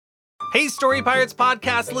Hey, Story Pirates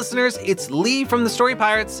podcast listeners, it's Lee from the Story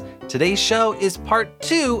Pirates. Today's show is part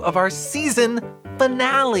 2 of our season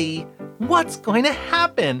finale. What's going to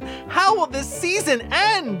happen? How will this season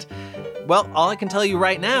end? Well, all I can tell you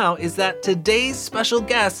right now is that today's special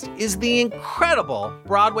guest is the incredible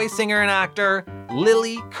Broadway singer and actor,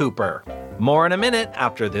 Lilli Cooper. More in a minute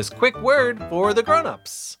after this quick word for the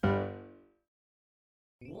grown-ups.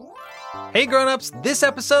 Hey grown-ups, this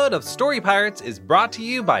episode of Story Pirates is brought to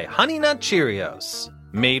you by Honey Nut Cheerios.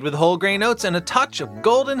 Made with whole grain oats and a touch of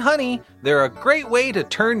golden honey, they're a great way to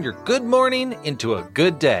turn your good morning into a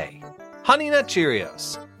good day. Honey Nut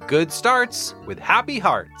Cheerios. Good starts with happy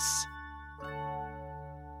hearts.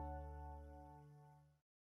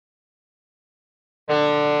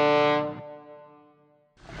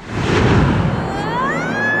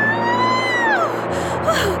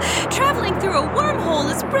 Traveling through a wormhole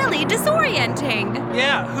is really disorienting.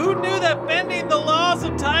 Yeah, who knew that bending the laws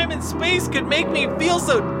of time and space could make me feel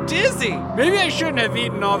so dizzy? Maybe I shouldn't have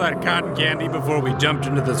eaten all that cotton candy before we jumped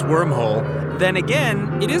into this wormhole. Then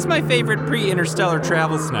again, it is my favorite pre-interstellar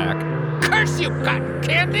travel snack. Curse you, cotton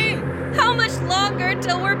candy! How much longer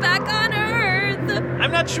till we're back on Earth?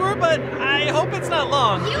 I'm not sure, but I hope it's not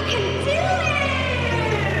long. You can do it!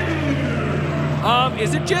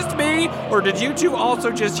 Is it just me, or did you two also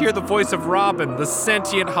just hear the voice of Robin, the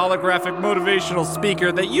sentient holographic motivational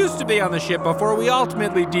speaker that used to be on the ship before we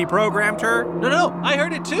ultimately deprogrammed her? No, I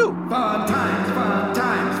heard it too. Fun times, fun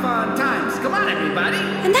times, fun times. Come on, everybody.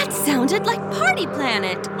 And that sounded like Party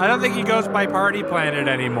Planet. I don't think he goes by Party Planet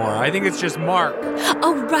anymore. I think it's just Mark.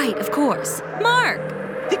 Oh, right, of course. Mark.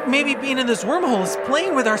 I think maybe being in this wormhole is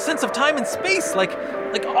playing with our sense of time and space, like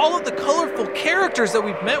all of the colorful characters that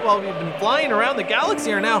we've met while we've been flying around the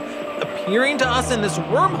galaxy are now appearing to us in this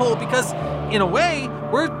wormhole because, in a way,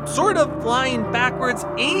 we're sort of flying backwards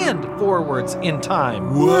and forwards in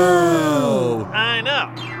time. Whoa! I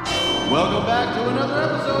know. Welcome back to another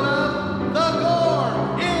episode of The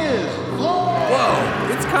Gore is Floor!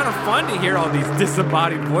 Whoa, it's kind of fun to hear all these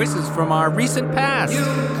disembodied voices from our recent past. You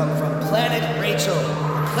come from Planet Rachel,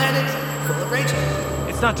 a planet full of Rachel.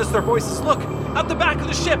 It's not just their voices. Look, out the back of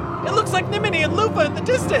the ship. It looks like Nimini and Lufa in the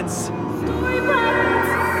distance. Story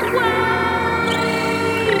Pirates, wait!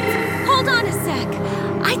 Hold on a sec.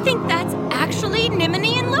 I think that's actually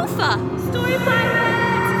Nimini and Lufa. Story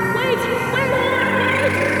Pirates, wait for us.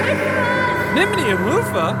 Nimini and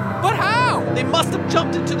Lufa? But how? They must have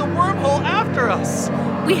jumped into the wormhole after us.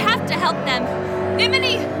 We have to help them.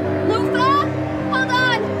 Nimini, Lufa, hold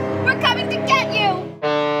on. We're coming to get you.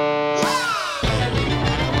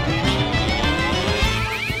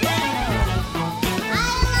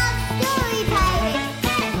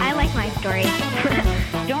 Story.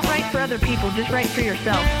 Don't write for other people, just write for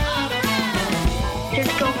yourself.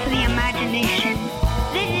 Just go for the imagination.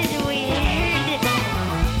 This is weird.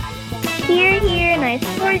 Here, nice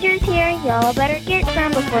foragers here. Y'all better get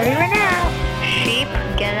some before we run out. Sheep,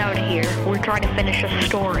 get out of here. We're trying to finish a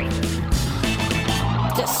story.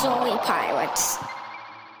 The Story Pirates.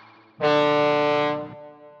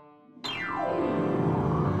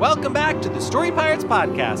 Welcome back to the Story Pirates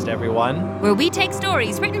podcast, everyone. Where we take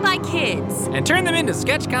stories written by kids and turn them into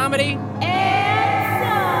sketch comedy.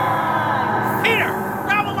 and Peter,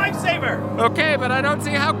 grab a lifesaver. Okay, but I don't see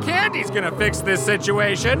how candy's gonna fix this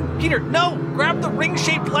situation. Peter, no, grab the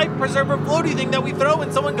ring-shaped life preserver floaty thing that we throw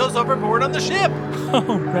when someone goes overboard on the ship.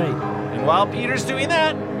 Oh, right. And while Peter's doing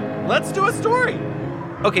that, let's do a story.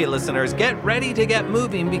 Okay, listeners, get ready to get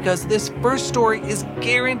moving because this first story is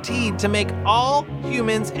guaranteed to make all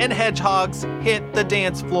humans and hedgehogs hit the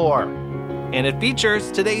dance floor. And it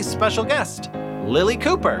features today's special guest, Lilli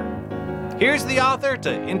Cooper. Here's the author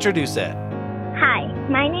to introduce it. Hi,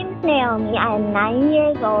 my name is Naomi. I am 9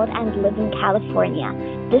 years old and live in California.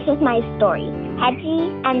 This is my story,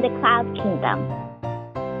 Hedgie and the Cloud Kingdom.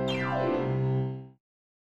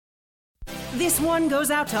 This one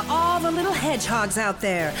goes out to all the little hedgehogs out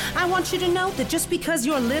there. I want you to know that just because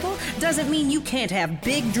you're little doesn't mean you can't have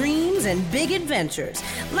big dreams and big adventures.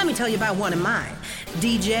 Let me tell you about one of mine.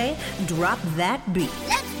 DJ, drop that beat.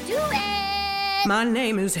 Let's do it! My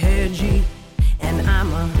name is Hedgie, and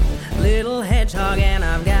I'm a little hedgehog, and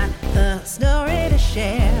I've got a story to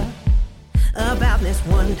share about this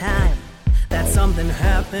one time that something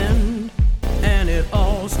happened, and it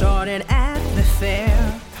all started at the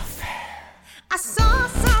fair. I saw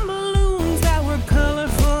some balloons that were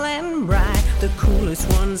colorful and bright, the coolest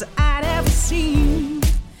ones I'd ever seen.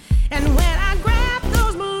 And when I grabbed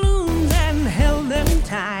those balloons and held them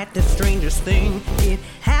tight, the strangest thing, it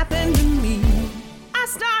happened to me. I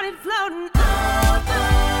started floating up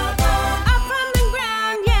from the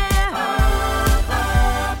ground, yeah.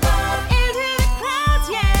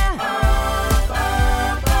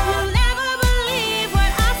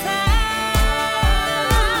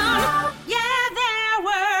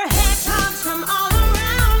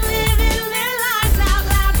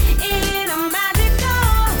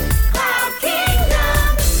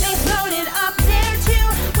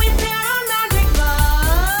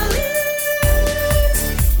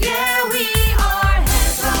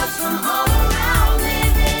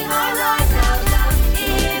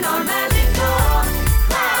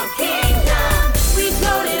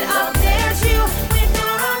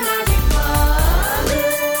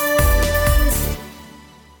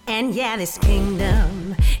 Yeah, this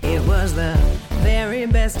kingdom, it was the very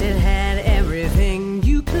best. It had everything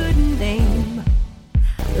you could name,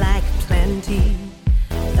 like plenty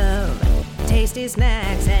of tasty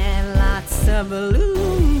snacks and lots of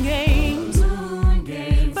balloon games.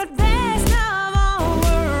 But best of all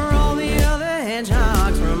were all the other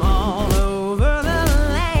hedgehogs from all over the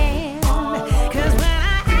land. 'Cause when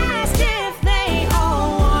I asked if they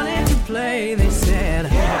all wanted to play, they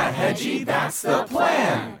said, "Yeah, Hedgie, that's the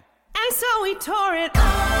plan." And so we tore it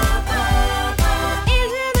up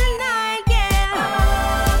into the night, yeah.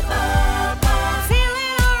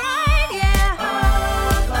 Feeling alright, yeah.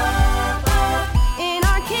 In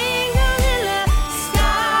our kingdom in the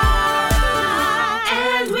sky.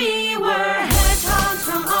 And we were hedgehogs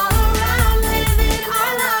from all around, living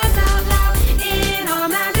our lives out loud in our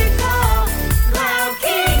magical cloud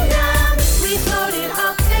kingdom. We floated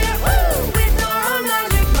up there, woo, with our own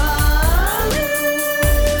magic balloons.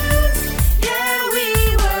 Yeah, we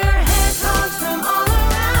were hedgehogs from all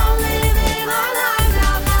around, living our lives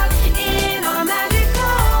out loud in our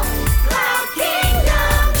magical cloud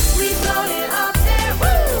kingdom. We floated up there,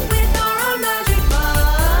 woo, with our own magic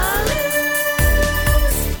balloons.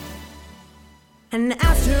 And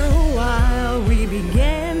after a while, we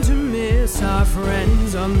began to miss our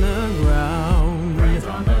friends on the ground.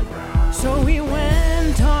 So we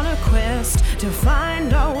went on a quest to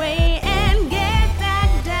find our way and get back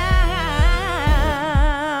down.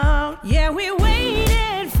 Yeah, we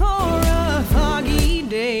waited for a foggy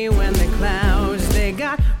day when the clouds, they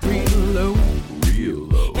got real low.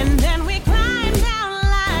 And then we climbed down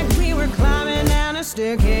like we were climbing down a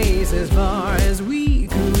staircase as far as we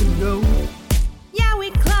could go. Yeah,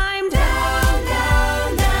 we climbed down,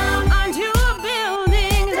 down, down onto a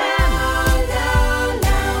building, down, down,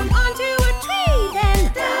 down onto a tree, then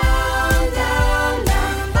down, down,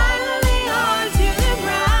 down, finally onto the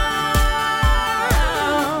ground.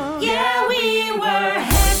 Yeah, we were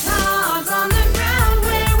hedgehogs on the ground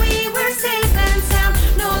where we were safe and sound,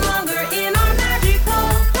 no longer in our magical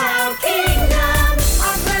cloud kingdom.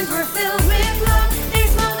 Our friends were filled with love, they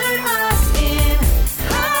smothered us in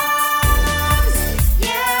hugs.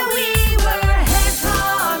 Yeah, we were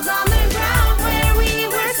hedgehogs on the ground where we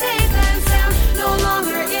were safe and sound, no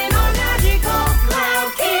longer in our magical cloud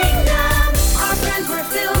kingdom. Our friends were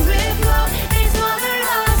filled with love, they smothered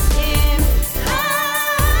us in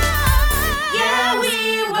hugs. Yeah, we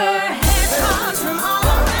were hedgehogs from all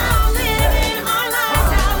around, living our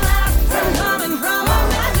lives out loud, coming from a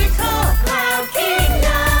magical cloud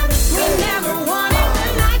kingdom. We never wanted the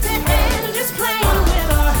night to end, just playing with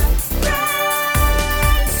our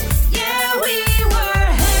friends. Yeah, we were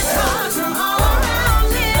hedgehogs from all around,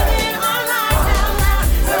 living our lives out loud,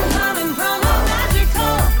 coming from a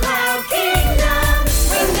magical cloud kingdom.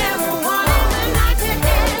 We never wanted the night to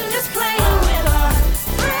end, just playing with our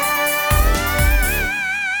friends.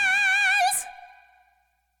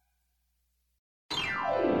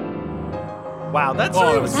 Wow, that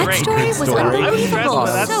story was That great. story Good was story. I was stressed, unbelievable.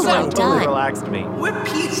 but that So story well totally done. relaxed me. We're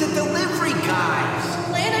pizza delivery guys.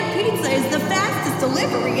 Planet Pizza is the fastest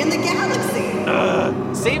delivery in the galaxy.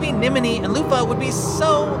 Saving Nimini and Lupa would be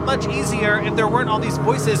so much easier if there weren't all these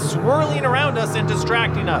voices swirling around us and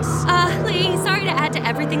distracting us. Lee, sorry to add to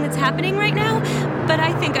everything that's happening right now, but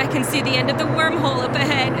I think I can see the end of the wormhole up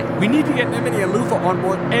ahead. We need to get Nimini and Lufa on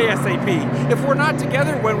board ASAP. If we're not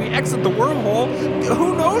together when we exit the wormhole,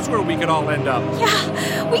 who knows where we could all end up?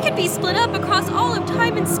 Yeah, we could be split up across all of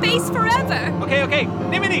time and space forever. Okay,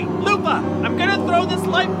 Nimini, Lupa, I'm gonna throw this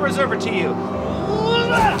life preserver to you.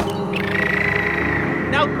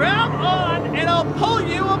 Now grab on and I'll pull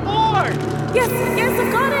you aboard. Yes,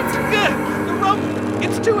 I've got it. Good. The rope,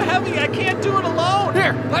 it's too heavy. I can't do it alone.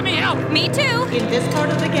 Here, let me help. Me too. In this part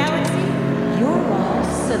of the galaxy, you're all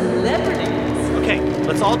celebrities. Okay,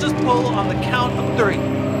 let's all just pull on the count of 3.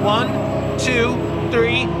 1, 2,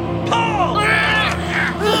 3, pull!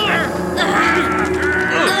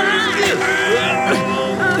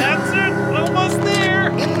 That's it, almost there.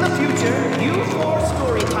 In the future, you 4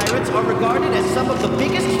 story pirates are regarded as some of the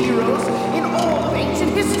biggest heroes in all of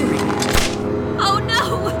ancient history. Oh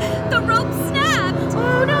no, the rope snapped.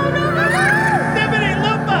 Oh no. Nimini,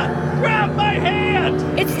 Lupa, grab my hand.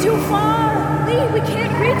 It's too far. Lee, we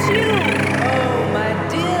can't reach you. Oh, my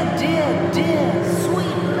dear,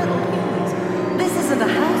 sweet little humans. This isn't a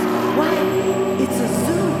house. Why? It's a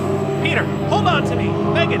zoo. Peter, hold on to me.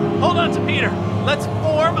 Megan, hold on to Peter. Let's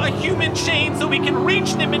form a human chain so we can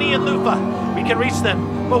reach Nimini and Lupa. We can reach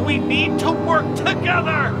them, but we need to work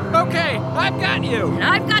together. Okay, I've got you. And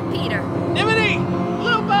I've got Peter. Nimini,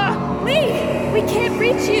 Lupa, Lee, we can't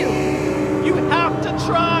reach you. you have to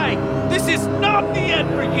try. This is not the end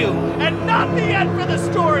for you, and not the end for the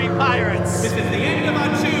Story Pirates. This is the end of our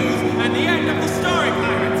choose and the end of the Story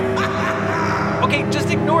Pirates. Okay, just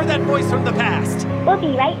ignore that voice from the past. We'll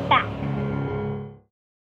be right back.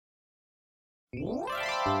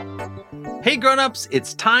 Hey grown-ups,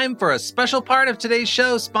 it's time for a special part of today's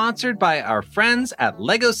show sponsored by our friends at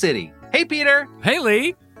Lego City. Hey Peter! Hey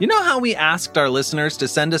Lee! You know how we asked our listeners to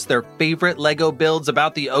send us their favorite Lego builds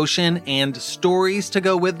about the ocean and stories to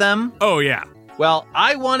go with them? Oh yeah. Well,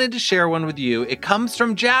 I wanted to share one with you. It comes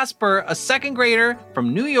from Jasper, a second grader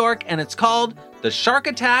from New York, and it's called The Shark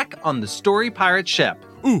Attack on the Story Pirate Ship.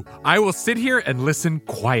 Ooh, I will sit here and listen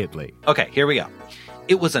quietly. Okay, here we go.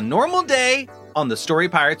 It was a normal day on the Story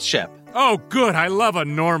Pirates ship. Oh, good. I love a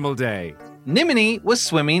normal day. Nimini was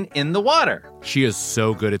swimming in the water. She is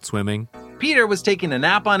so good at swimming. Peter was taking a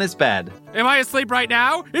nap on his bed. Am I asleep right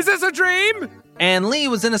now? Is this a dream? And Lee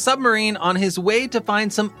was in a submarine on his way to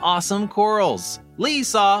find some awesome corals. Lee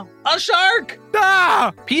saw a shark.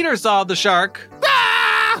 Ah! Peter saw the shark.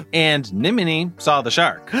 Ah! And Nimini saw the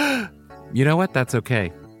shark. You know what? That's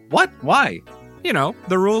okay. What? Why? You know,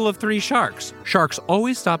 the rule of 3 sharks. Sharks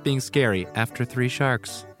always stop being scary after 3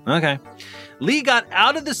 sharks. Okay. Lee got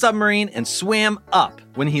out of the submarine and swam up.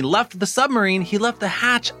 When he left the submarine, he left the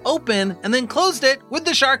hatch open and then closed it with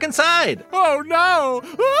the shark inside. Oh no!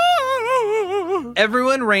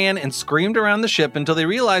 Everyone ran and screamed around the ship until they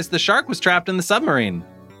realized the shark was trapped in the submarine.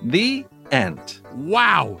 The end.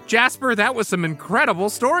 Wow, Jasper, that was some incredible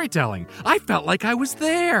storytelling. I felt like I was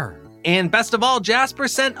there. And best of all, Jasper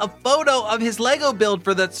sent a photo of his Lego build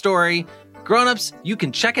for that story. Grown-ups, you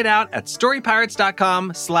can check it out at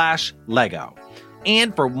storypirates.com/Lego.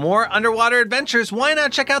 And for more underwater adventures, why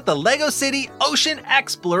not check out the Lego City Ocean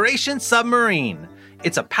Exploration Submarine?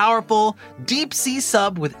 It's a powerful, deep-sea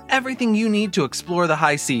sub with everything you need to explore the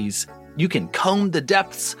high seas. You can comb the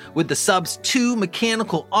depths with the sub's 2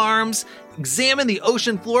 mechanical arms, examine the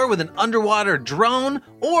ocean floor with an underwater drone,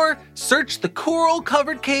 or search the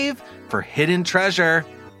coral-covered cave for hidden treasure.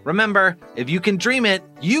 Remember, if you can dream it,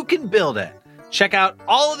 you can build it. Check out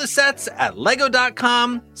all of the sets at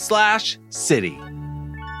lego.com/city.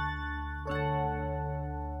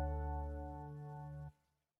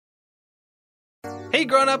 Hey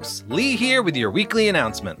grown-ups, Lee here with your weekly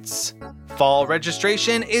announcements. Fall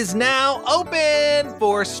registration is now open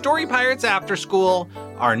for Story Pirates After School,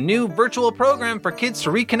 our new virtual program for kids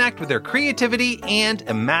to reconnect with their creativity and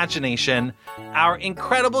imagination. Our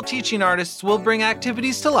incredible teaching artists will bring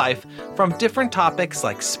activities to life from different topics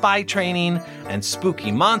like spy training and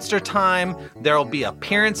spooky monster time. There will be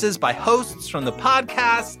appearances by hosts from the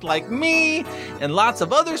podcast like me and lots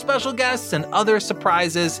of other special guests and other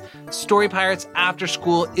surprises. Story Pirates After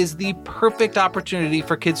School is the perfect opportunity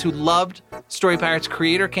for kids who loved Story Pirates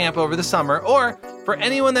Creator Camp over the summer, or for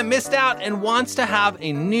anyone that missed out and wants to have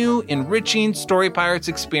a new, enriching Story Pirates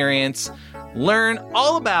experience. Learn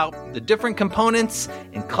all about the different components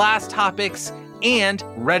and class topics and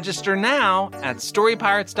register now at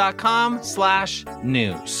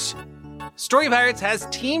storypirates.com/news. Story Pirates has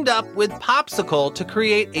teamed up with Popsicle to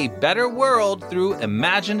create a better world through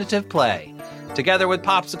imaginative play. Together with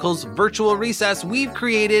Popsicle's virtual recess, we've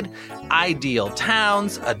created ideal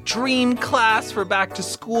towns, a dream class for back to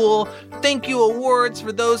school, thank you awards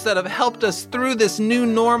for those that have helped us through this new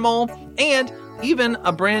normal, and even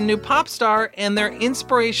a brand new pop star and their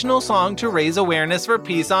inspirational song to raise awareness for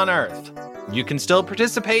peace on Earth. You can still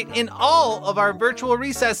participate in all of our virtual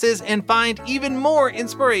recesses and find even more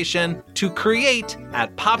inspiration to create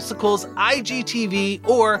at Popsicle's IGTV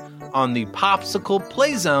or on the Popsicle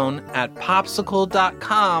Playzone at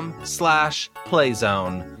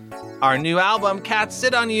popsicle.com/playzone. Our new album, Cats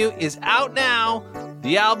Sit On You, is out now.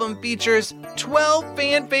 The album features 12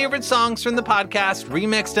 fan favorite songs from the podcast,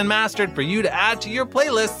 remixed and mastered for you to add to your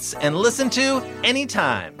playlists and listen to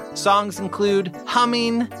anytime. Songs include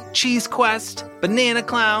Humming, Cheese Quest, Banana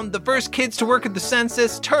Clown, The First Kids to Work at the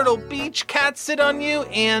Census, Turtle Beach, Cats Sit On You,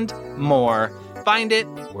 and more. Find it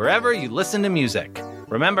wherever you listen to music.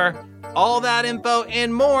 Remember, all that info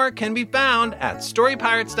and more can be found at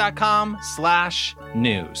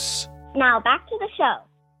storypirates.com/news. Now back to the show.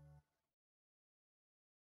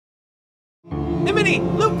 Nimini,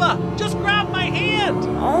 Lupa, just grab my hand.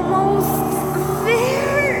 Almost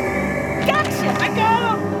there. Gotcha, I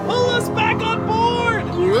got him. Pull us back on board.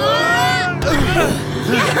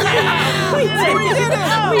 We did it.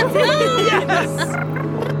 Yes.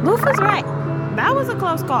 Lufa's right. That was a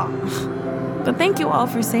close call. But thank you all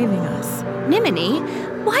for saving us. Nimini,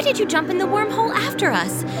 Why did you jump in the wormhole after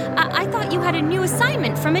us? I thought you had a new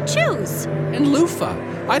assignment from a Choose. And Lufa,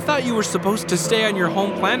 I thought you were supposed to stay on your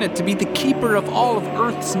home planet to be the keeper of all of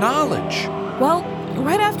Earth's knowledge. Well,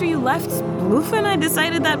 right after you left, Lufa and I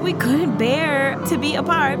decided that we couldn't bear to be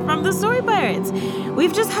apart from the Story Pirates.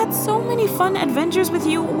 We've just had so many fun adventures with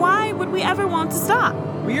you. Why would we ever want to stop?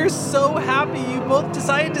 We are so happy you both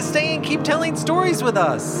decided to stay and keep telling stories with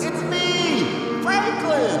us. It's me,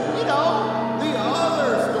 Franklin, the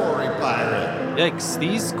other story pirate. Yikes,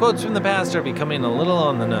 these quotes from the past are becoming a little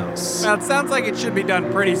on the nose. Now, it sounds like it should be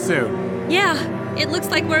done pretty soon. Yeah, it looks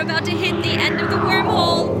like we're about to hit the end of the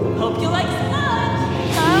wormhole. Hope you like fun.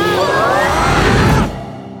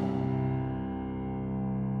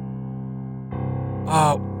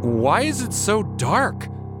 Why is it so dark?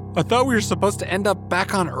 I thought we were supposed to end up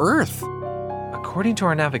back on Earth. According to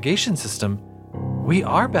our navigation system, we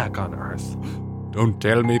are back on Earth. Don't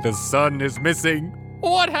tell me the sun is missing.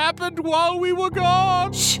 What happened while we were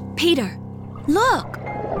gone? Shh, Peter, look.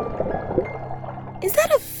 Is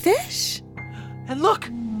that a fish? And look,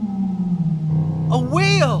 a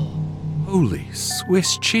whale. Holy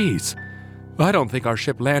Swiss cheese. I don't think our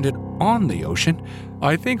ship landed on the ocean.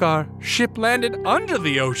 I think our ship landed under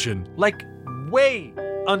the ocean. Like way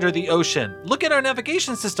under the ocean. Look at our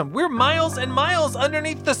navigation system. We're miles and miles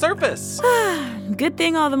underneath the surface. Good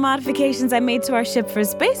thing all the modifications I made to our ship for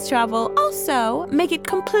space travel also make it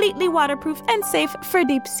completely waterproof and safe for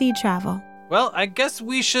deep sea travel. Well, I guess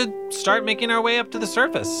we should start making our way up to the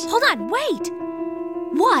surface. Hold on, wait.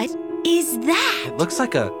 What is that? It looks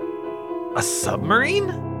like a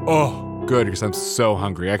submarine? Oh, good, because I'm so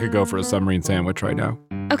hungry. I could go for a submarine sandwich right now.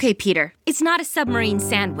 Okay, Peter, it's not a submarine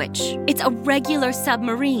sandwich. It's a regular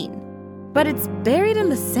submarine. But it's buried in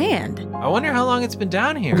the sand. I wonder how long it's been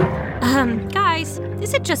down here. Guys,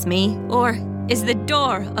 is it just me? Or is the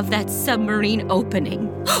door of that submarine opening?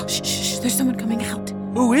 Shh, there's someone coming out.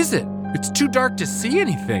 Who is it? It's too dark to see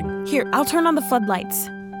anything. Here, I'll turn on the floodlights.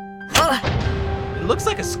 It looks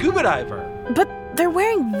like a scuba diver. But they're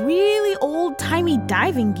wearing really old-timey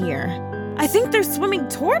diving gear. I think they're swimming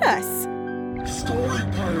toward us. Story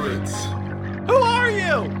pirates. Who are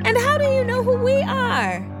you? And how do you know who we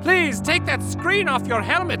are? Please take that screen off your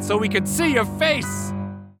helmet so we can see your face.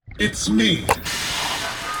 It's me.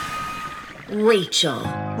 Rachel.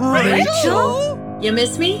 Rachel? You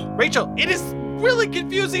miss me? Rachel, it is really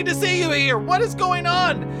confusing to see you here. What is going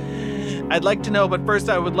on? I'd like to know, but first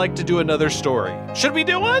I would like to do another story. Should we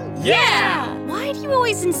do one? Yeah! Why do you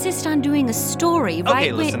always insist on doing a story, right?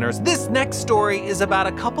 Okay, listeners, this next story is about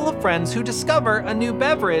a couple of friends who discover a new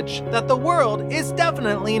beverage that the world is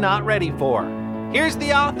definitely not ready for. Here's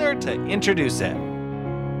the author to introduce it.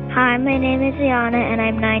 Hi, my name is Liana and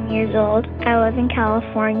I'm 9 years old. I live in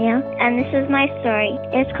California and this is my story.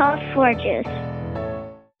 It's called Floor Juice.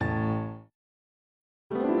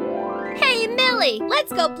 Hey, Millie,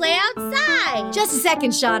 let's go play outside. Just a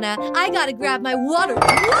second, Shauna. I gotta grab my water.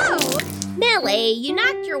 Whoa! Millie, you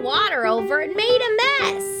knocked your water over and made a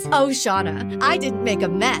mess. Oh, Shauna, I didn't make a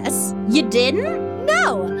mess. You didn't?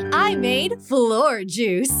 No, I made floor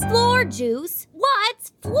juice. Floor juice?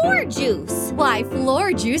 What's floor juice? Why,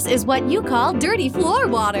 floor juice is what you call dirty floor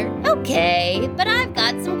water. Okay, but I've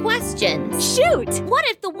got some questions. Shoot! What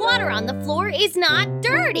if the water on the floor is not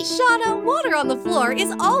dirty? Shauna, water on the floor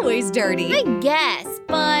is always dirty. I guess,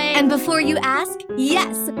 but... And before you ask,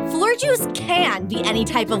 yes, floor juice can be any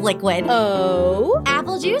type of liquid. Oh?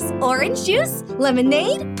 Apple juice, orange juice,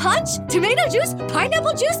 lemonade, punch, tomato juice,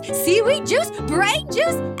 pineapple juice, seaweed juice, brain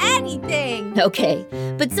juice, anything. Okay,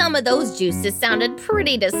 but some of those juices sounded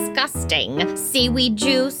pretty disgusting. Seaweed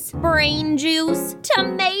juice, brain juice,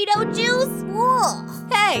 tomato juice.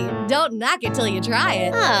 Ugh. Hey, don't knock it till you try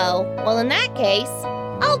it. Oh, well in that case,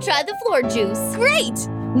 I'll try the floor juice. Great!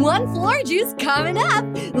 One floor juice coming up.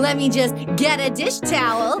 Let me just get a dish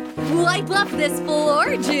towel, wipe up this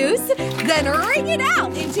floor juice, then wring it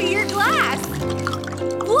out into your glass.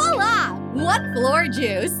 Voila! One floor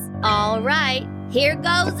juice. All right, here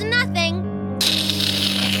goes nothing.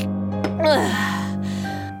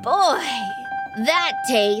 Boy, that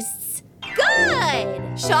tastes good.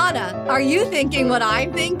 Shauna, are you thinking what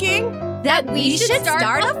I'm thinking? That we should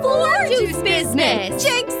start a floor juice business.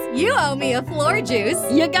 Jinx, you owe me a floor juice.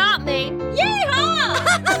 You got me. Yeehaw!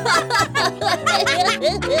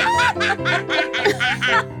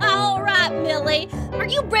 All right, Millie. Are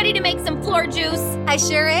you ready to make some floor juice? I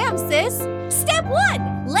sure am, sis. Step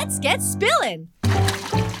 1, let's get spilling.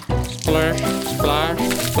 Splish, splash,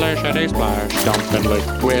 splashity splash, dumping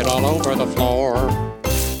liquid all over the floor.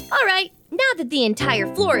 All right, now that the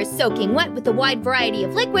entire floor is soaking wet with a wide variety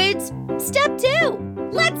of liquids, step 2,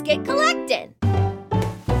 let's get collecting.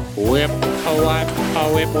 Whip, a wipe,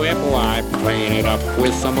 a whip, whip, wipe. Clean it up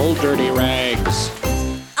with some old dirty rags.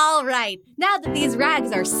 All right, now that these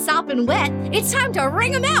rags are sopping wet, it's time to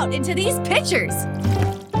wring them out into these pitchers.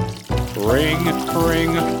 Ring,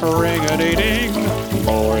 ring, ring-a-dee-ding.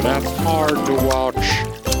 Boy, that's hard to watch.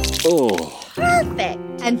 Oh. Perfect.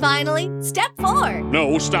 And finally, step 4.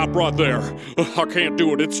 No, stop right there. I can't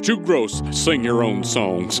do it. It's too gross. Sing your own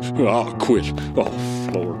songs. Quit. Oh,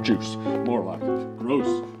 floor juice. More like it.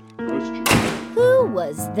 Gross. Gross juice. Who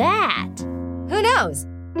was that? Who knows?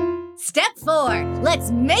 Step 4.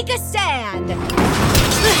 Let's make a stand. And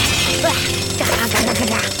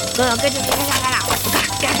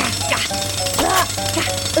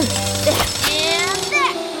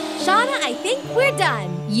there. Shauna, I think we're done.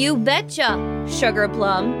 You betcha, Sugar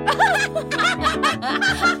Plum. My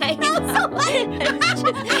sides hurt.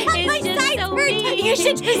 You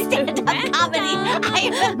should do stand-up comedy. I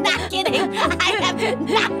am not kidding. I am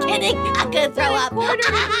not kidding. I'm gonna throw up.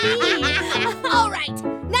 All right,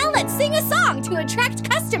 now let's sing a song to attract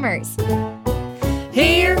customers.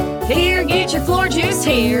 Here, get your floor juice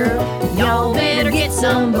here. Y'all better get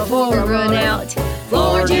some before we run out.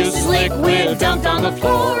 Floor juice is liquid, dumped on the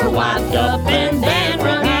floor, wiped up and then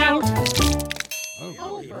run out.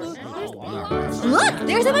 Look,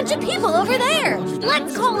 there's a bunch of people over there.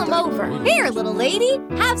 Let's call them over. Here, little lady,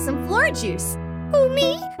 have some floor juice. Who,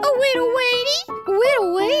 me? A widow lady? A widow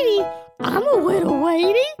lady? I'm a widow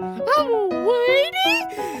lady? I'm a lady?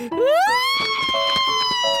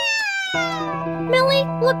 Millie,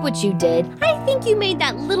 look what you did. I think you made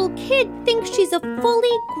that little kid think she's a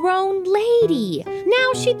fully grown lady.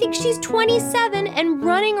 Now she thinks she's 27 and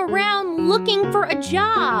running around looking for a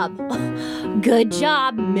job. Good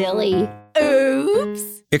job, Millie. Oops.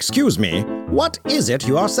 Excuse me, what is it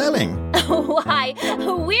you are selling? Why,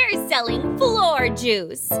 we're selling floor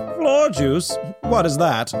juice. Floor juice? What is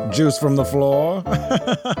that? Juice from the floor?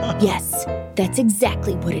 Yes, that's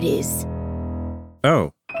exactly what it is.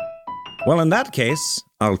 Oh. Well, in that case,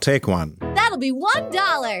 I'll take one. That'll be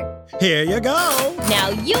 $1. Here you go. Now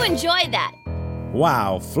you enjoy that.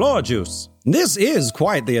 Wow, floor juice. This is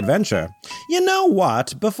quite the adventure. You know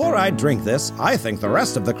what? Before I drink this, I think the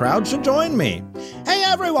rest of the crowd should join me. Hey,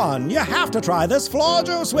 everyone, you have to try this floor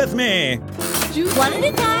juice with me. One at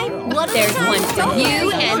a time. There's one for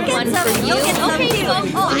you and one for you. Okay, people,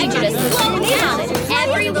 I need you to slow down.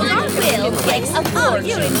 Everyone will get a floor juice.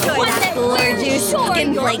 You enjoy that floor juice.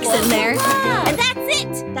 Fucking flakes in there. And that's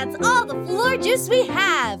it. That's all the floor juice we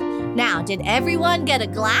have. Now, did everyone get a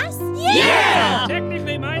glass? Yeah!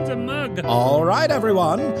 Technically, mine's a mug. All right,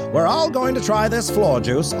 everyone. We're all going to try this floor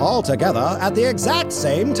juice all together at the exact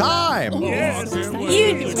same time. Yes.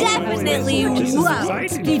 You definitely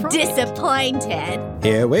won't be disappointed.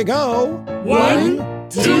 Here we go. 1,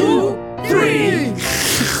 2, 3.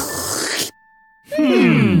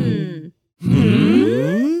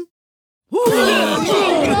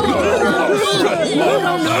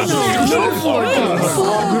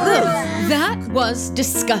 That was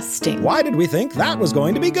disgusting. Why did we think that was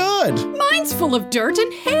going to be good? Mine's full of dirt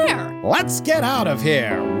and hair. Let's get out of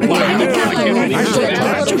here.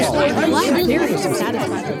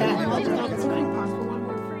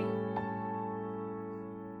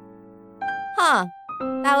 Huh.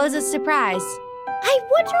 That was a surprise. I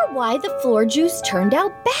wonder why the floor juice turned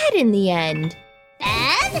out bad in the end.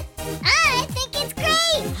 Bad? I think it's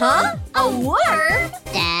great! Huh? A worm?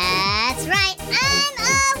 That's right, I'm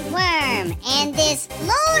a worm, and this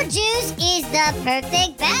floor juice is the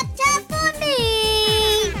perfect bathtub for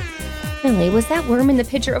me! Millie, was that worm in the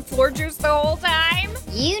pitcher of floor juice the whole time?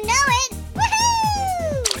 You know it!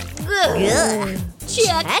 Woohoo! Good.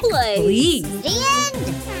 Check, please. The end!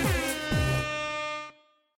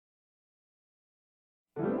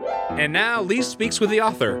 And now Lee speaks with the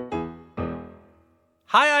author.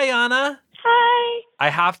 Hi, Ayana. Hi. I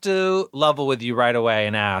have to level with you right away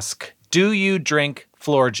and ask, do you drink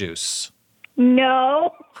floor juice?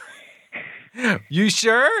 No. You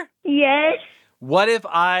sure? Yes. What if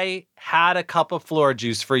I had a cup of floor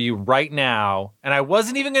juice for you right now, and I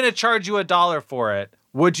wasn't even going to charge you $1 for it?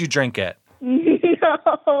 Would you drink it?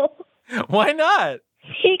 No. Why not?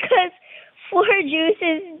 Because floor juice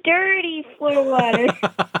is dirty floor water.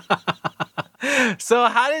 So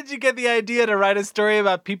how did you get the idea to write a story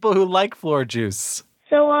about people who like floor juice?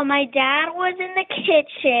 So my dad was in the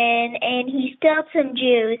kitchen, and he spilled some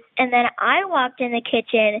juice, and then I walked in the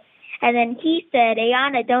kitchen, and then he said,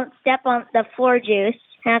 Ayana, don't step on the floor juice.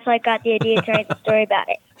 And that's why I got the idea to write the story about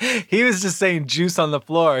it. He was just saying juice on the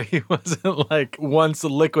floor. He wasn't like once the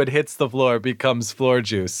liquid hits the floor, it becomes floor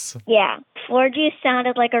juice. Yeah, floor juice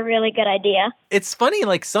sounded like a really good idea. It's funny,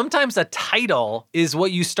 like sometimes a title is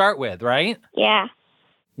what you start with, right? Yeah.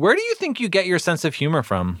 Where do you think you get your sense of humor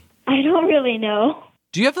from? I don't really know.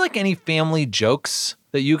 Do you have like any family jokes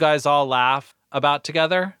that you guys all laugh about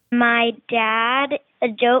together? My dad, the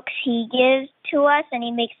jokes he gives to us and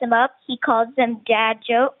he makes them up, he calls them dad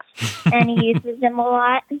jokes and he uses them a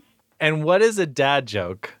lot. And what is a dad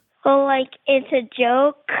joke? Well, like, it's a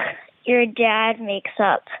joke your dad makes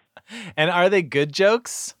up. And are they good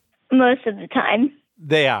jokes? Most of the time.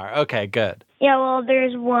 They are. Okay, good. Yeah, well,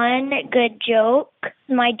 there's one good joke.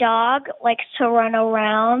 My dog likes to run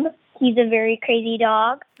around. He's a very crazy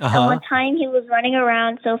dog. And one time he was running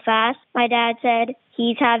around so fast, my dad said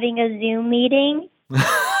he's having a Zoom meeting.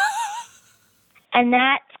 And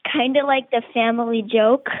that's kind of like the family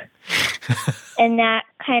joke. And that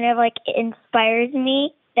kind of like inspires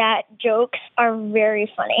me that jokes are very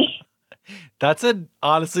funny.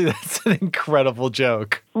 Honestly, that's an incredible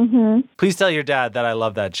joke. Mm-hmm. Please tell your dad that I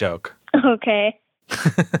love that joke. Okay.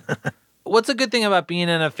 What's a good thing about being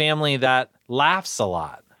in a family that laughs a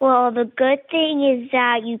lot? Well, the good thing is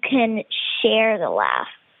that you can share the laugh.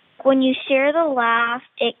 When you share the laugh,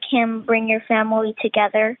 it can bring your family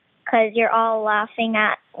together because you're all laughing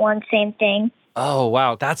at one same thing. Oh,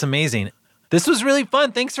 wow. That's amazing. This was really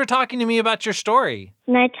fun. Thanks for talking to me about your story.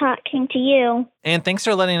 Nice talking to you. And thanks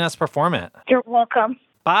for letting us perform it. You're welcome.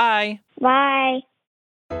 Bye. Bye.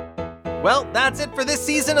 Well, that's it for this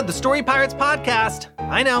season of the Story Pirates podcast.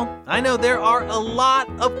 I know there are a lot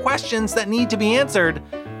of questions that need to be answered.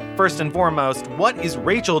 First and foremost, what is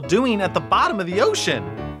Rachel doing at the bottom of the ocean?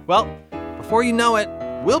 Well, before you know it,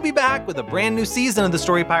 we'll be back with a brand new season of the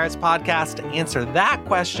Story Pirates podcast to answer that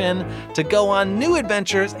question, to go on new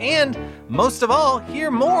adventures, and most of all,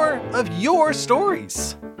 hear more of your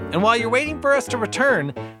stories. And while you're waiting for us to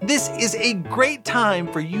return, this is a great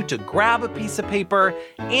time for you to grab a piece of paper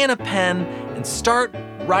and a pen and start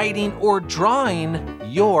writing or drawing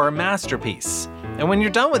your masterpiece. And when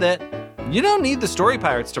you're done with it, you don't need the Story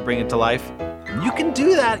Pirates to bring it to life. You can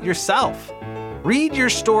do that yourself. Read your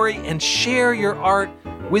story and share your art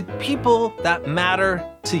with people that matter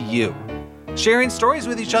to you. Sharing stories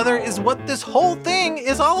with each other is what this whole thing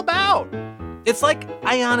is all about. It's like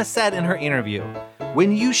Ayana said in her interview,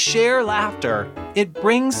 when you share laughter, it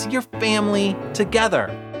brings your family together.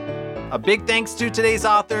 A big thanks to today's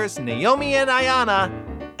authors, Naomi and Ayana,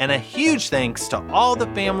 and a huge thanks to all the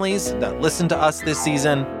families that listen to us this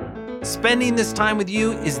season. Spending this time with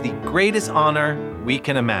you is the greatest honor we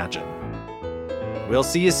can imagine. We'll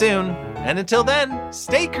see you soon, and until then,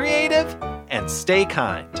 stay creative and stay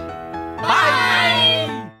kind.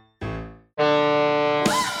 Bye!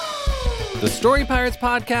 The Story Pirates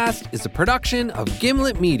podcast is a production of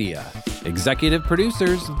Gimlet Media. Executive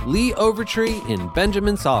producers, Lee Overtree and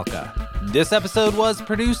Benjamin Salka. This episode was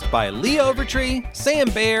produced by Lee Overtree, Sam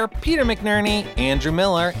Baer, Peter McNerney, Andrew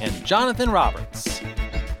Miller, and Jonathan Roberts.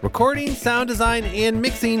 Recording, sound design, and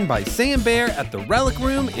mixing by Sam Baer at the Relic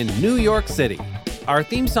Room in New York City. Our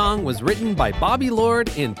theme song was written by Bobby Lord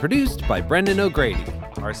and produced by Brendan O'Grady.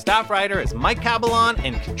 Our staff writer is Mike Cabalon,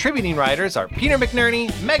 and contributing writers are Peter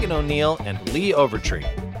McNerney, Megan O'Neill, and Lee Overtree.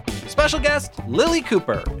 Special guest, Lily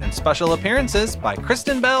Cooper, and special appearances by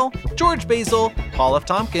Kristen Bell, George Basil, Paul F.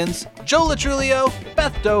 Tompkins, Joe Latrulio,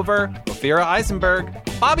 Beth Dover, Ophira Eisenberg,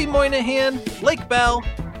 Bobby Moynihan, Lake Bell,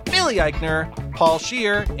 Billy Eichner, Paul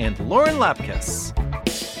Scheer, and Lauren Lapkus.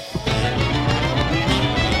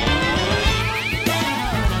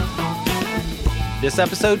 This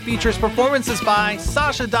episode features performances by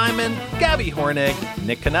Sasha Diamond, Gabby Hornig,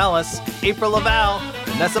 Nick Canellis, April Laval,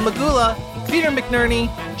 Vanessa Magula, Peter McNerney,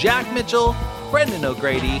 Jack Mitchell, Brendan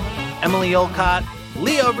O'Grady, Emily Olcott,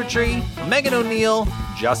 Lee Overtree, Megan O'Neill,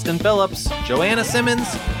 Justin Phillips, Joanna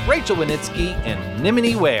Simmons, Rachel Winitsky, and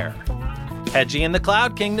Nimini Ware. Hedgie and the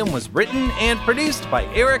Cloud Kingdom was written and produced by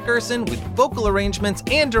Eric Gerson with vocal arrangements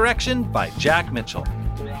and direction by Jack Mitchell.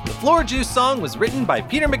 The Floor Juice song was written by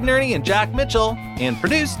Peter McNerney and Jack Mitchell and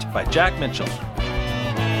produced by Jack Mitchell.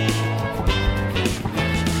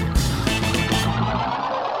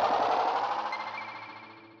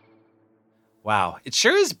 Wow, it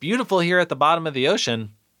sure is beautiful here at the bottom of the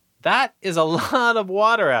ocean. That is a lot of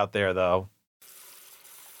water out there, though.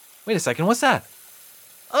 Wait a second, what's that?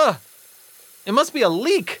 It must be a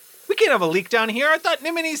leak. We can't have a leak down here. I thought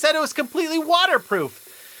Nimini said it was completely waterproof.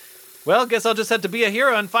 Well, guess I'll just have to be a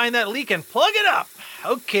hero and find that leak and plug it up.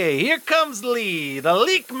 Okay, here comes Lee, the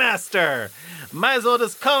Leak Master. Might as well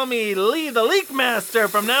just call me Lee, the Leak Master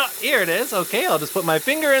from now. Here it is. Okay, I'll just put my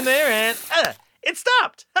finger in there and it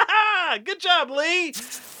stopped. Ha ha! Good job, Lee.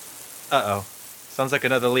 Uh-oh. Sounds like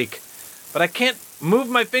another leak. but I can't move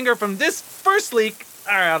my finger from this first leak.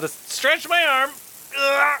 All right, I'll just stretch my arm.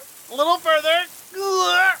 A little further.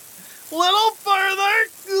 Little further.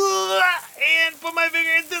 And put my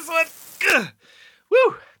finger in this one.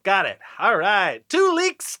 Woo! Got it. All right. 2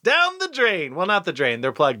 leaks down the drain. Well, not the drain.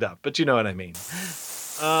 They're plugged up, but you know what I mean.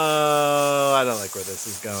 Oh, I don't like where this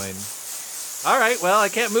is going. All right, well, I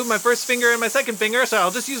can't move my first finger and my second finger, so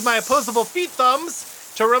I'll just use my opposable feet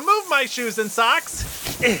thumbs to remove my shoes and socks.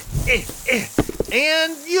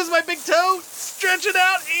 And use my big toe, stretch it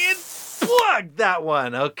out, and plug that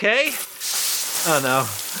one, okay? Oh, no.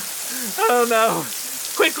 Oh, no.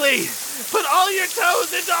 Quickly, put all your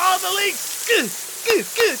toes into all the leaks.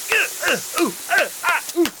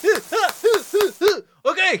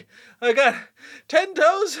 Okay, I got 10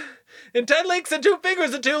 toes and 10 leaks and 2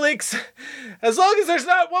 fingers and 2 leaks. As long as there's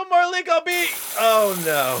not one more leak, I'll be... Oh,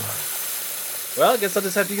 no. Well, I guess I'll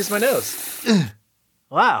just have to use my nose.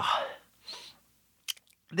 Wow.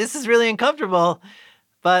 This is really uncomfortable,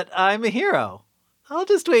 but I'm a hero. I'll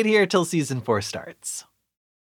just wait here till season 4 starts.